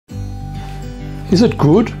Is it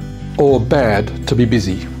good or bad to be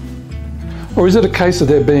busy? Or is it a case of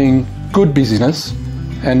there being good busyness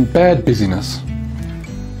and bad busyness?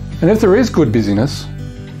 And if there is good busyness,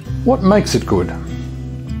 what makes it good?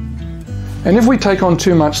 And if we take on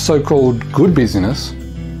too much so-called good busyness,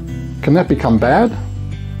 can that become bad?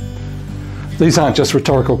 These aren't just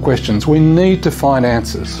rhetorical questions. We need to find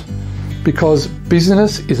answers, because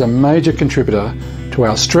busyness is a major contributor to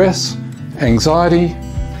our stress, anxiety,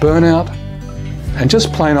 burnout, and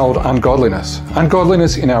just plain old ungodliness.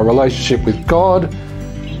 Ungodliness in our relationship with God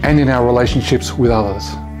and in our relationships with others.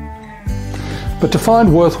 But to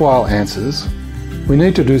find worthwhile answers, we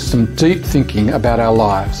need to do some deep thinking about our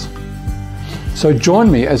lives. So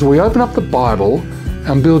join me as we open up the Bible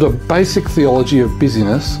and build a basic theology of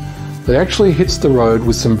busyness that actually hits the road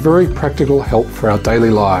with some very practical help for our daily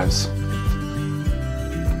lives.